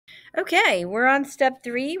Okay, we're on step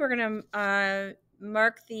 3. We're going to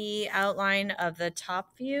mark the outline of the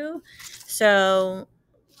top view. So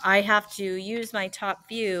I have to use my top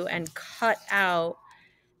view and cut out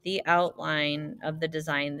the outline of the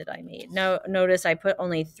design that I made. Now, notice I put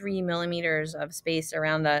only 3 millimeters of space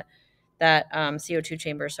around that CO2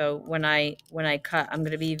 chamber. So when I cut, I'm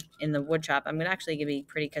going to be in the wood shop. I'm going to actually be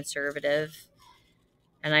pretty conservative,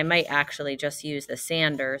 and I might actually just use the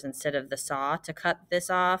sanders instead of the saw to cut this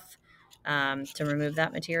off, to remove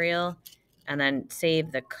that material, and then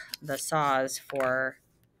save the saws for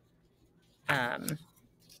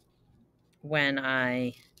when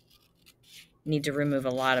I need to remove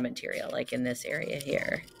a lot of material, like in this area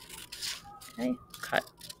here. Okay, cut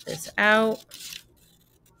this out.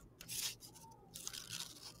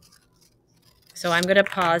 So I'm going to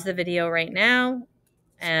pause the video right now,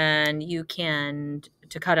 and you can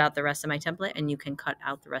to cut out the rest of my template, and you can cut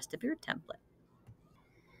out the rest of your template.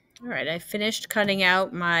 All right, I finished cutting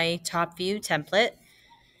out my top view template.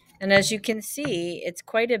 And as you can see, it's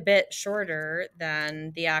quite a bit shorter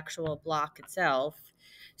than the actual block itself.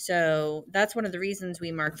 So that's one of the reasons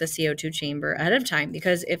we mark the CO2 chamber ahead of time,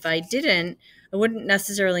 because if I didn't, I wouldn't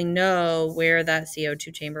necessarily know where that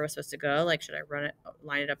CO2 chamber was supposed to go. Like, should I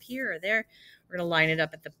line it up here or there? We're going to line it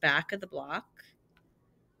up at the back of the block,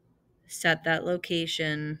 set that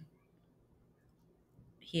location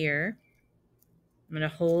here. I'm going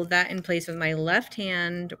to hold that in place with my left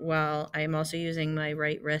hand while I'm also using my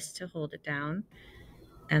right wrist to hold it down,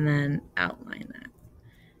 and then outline that.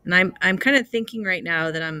 And I'm kind of thinking right now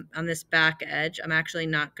that I'm on this back edge. I'm actually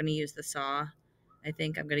not going to use the saw. I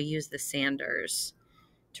think I'm going to use the sanders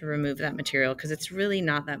to remove that material, because it's really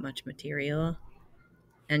not that much material.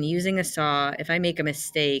 And using a saw, if I make a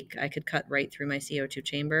mistake, I could cut right through my CO2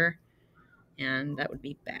 chamber, and that would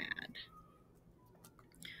be bad.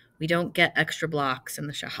 We don't get extra blocks in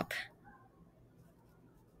the shop.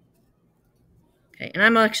 Okay, and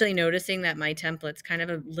I'm actually noticing that my template's kind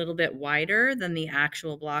of a little bit wider than the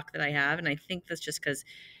actual block that I have, and I think that's just because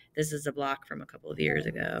this is a block from a couple of years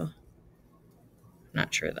ago.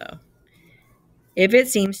 Not sure though. If it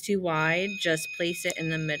seems too wide, just place it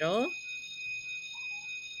in the middle.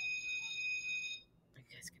 You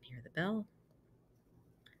guys can hear the bell.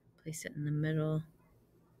 Place it in the middle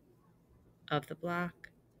of the block,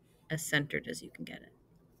 as centered as you can get it.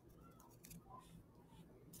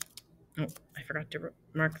 Oh, I forgot to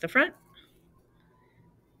mark the front.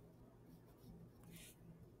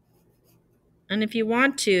 And if you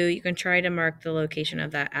want to, you can try to mark the location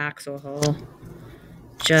of that axle hole,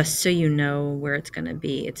 just so you know where it's going to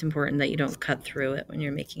be. It's important that you don't cut through it when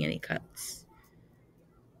you're making any cuts.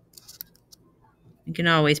 You can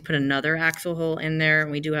always put another axle hole in there.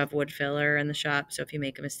 We do have wood filler in the shop, so if you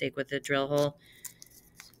make a mistake with the drill hole,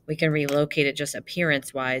 we can relocate it just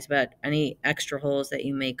appearance-wise, but any extra holes that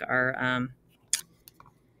you make are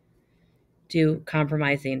do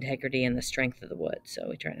compromise the integrity and the strength of the wood, so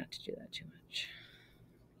we try not to do that too much.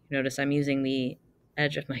 Notice I'm using the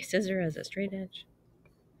edge of my scissor as a straight edge.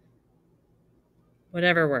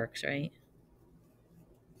 Whatever works, right?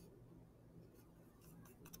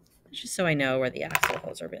 Just so I know where the axle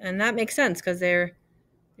holes are. And that makes sense, because they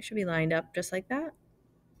should be lined up just like that,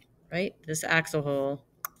 right? This axle hole.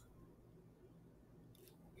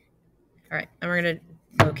 All right, and we're going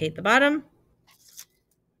to locate the bottom.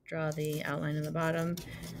 Draw the outline of the bottom.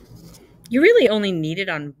 You really only need it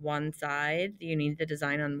on one side. You need the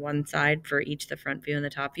design on one side for each the front view and the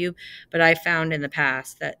top view. But I found in the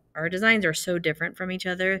past that our designs are so different from each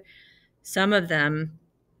other. Some of them,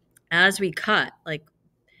 as we cut the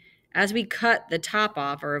top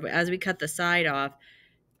off, or as we cut the side off,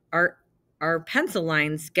 our pencil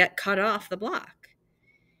lines get cut off the block.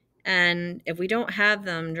 And if we don't have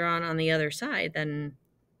them drawn on the other side, then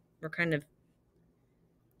we're kind of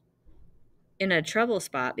in a trouble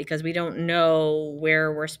spot, because we don't know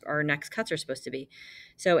where our next cuts are supposed to be.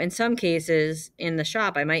 So in some cases in the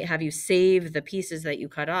shop, I might have you save the pieces that you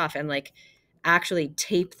cut off and like actually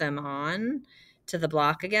tape them on to the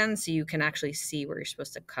block again, so you can actually see where you're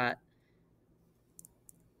supposed to cut.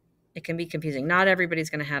 It can be confusing. Not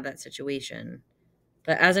everybody's going to have that situation.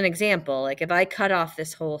 But as an example, like if I cut off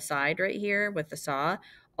this whole side right here with the saw,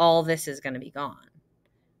 all this is going to be gone,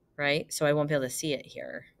 right? So I won't be able to see it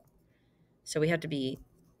here. So we have to be,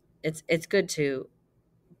 it's good to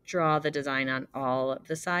draw the design on all of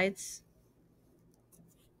the sides.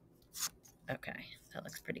 Okay, that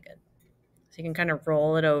looks pretty good. So you can kind of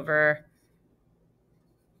roll it over,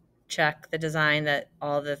 check the design that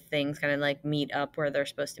all the things kind of like meet up where they're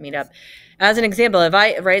supposed to meet up. As an example,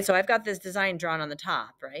 so I've got this design drawn on the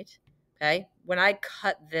top, right? Okay. When I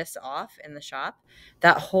cut this off in the shop,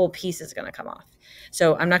 that whole piece is going to come off.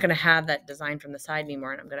 So I'm not going to have that design from the side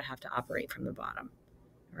anymore, and I'm going to have to operate from the bottom.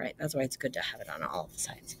 All right. That's why it's good to have it on all of the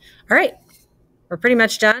sides. All right. We're pretty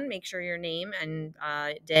much done. Make sure your name and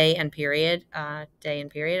day and period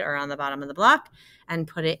are on the bottom of the block, and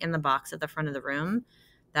put it in the box at the front of the room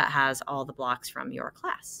that has all the blocks from your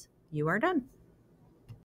class. You are done.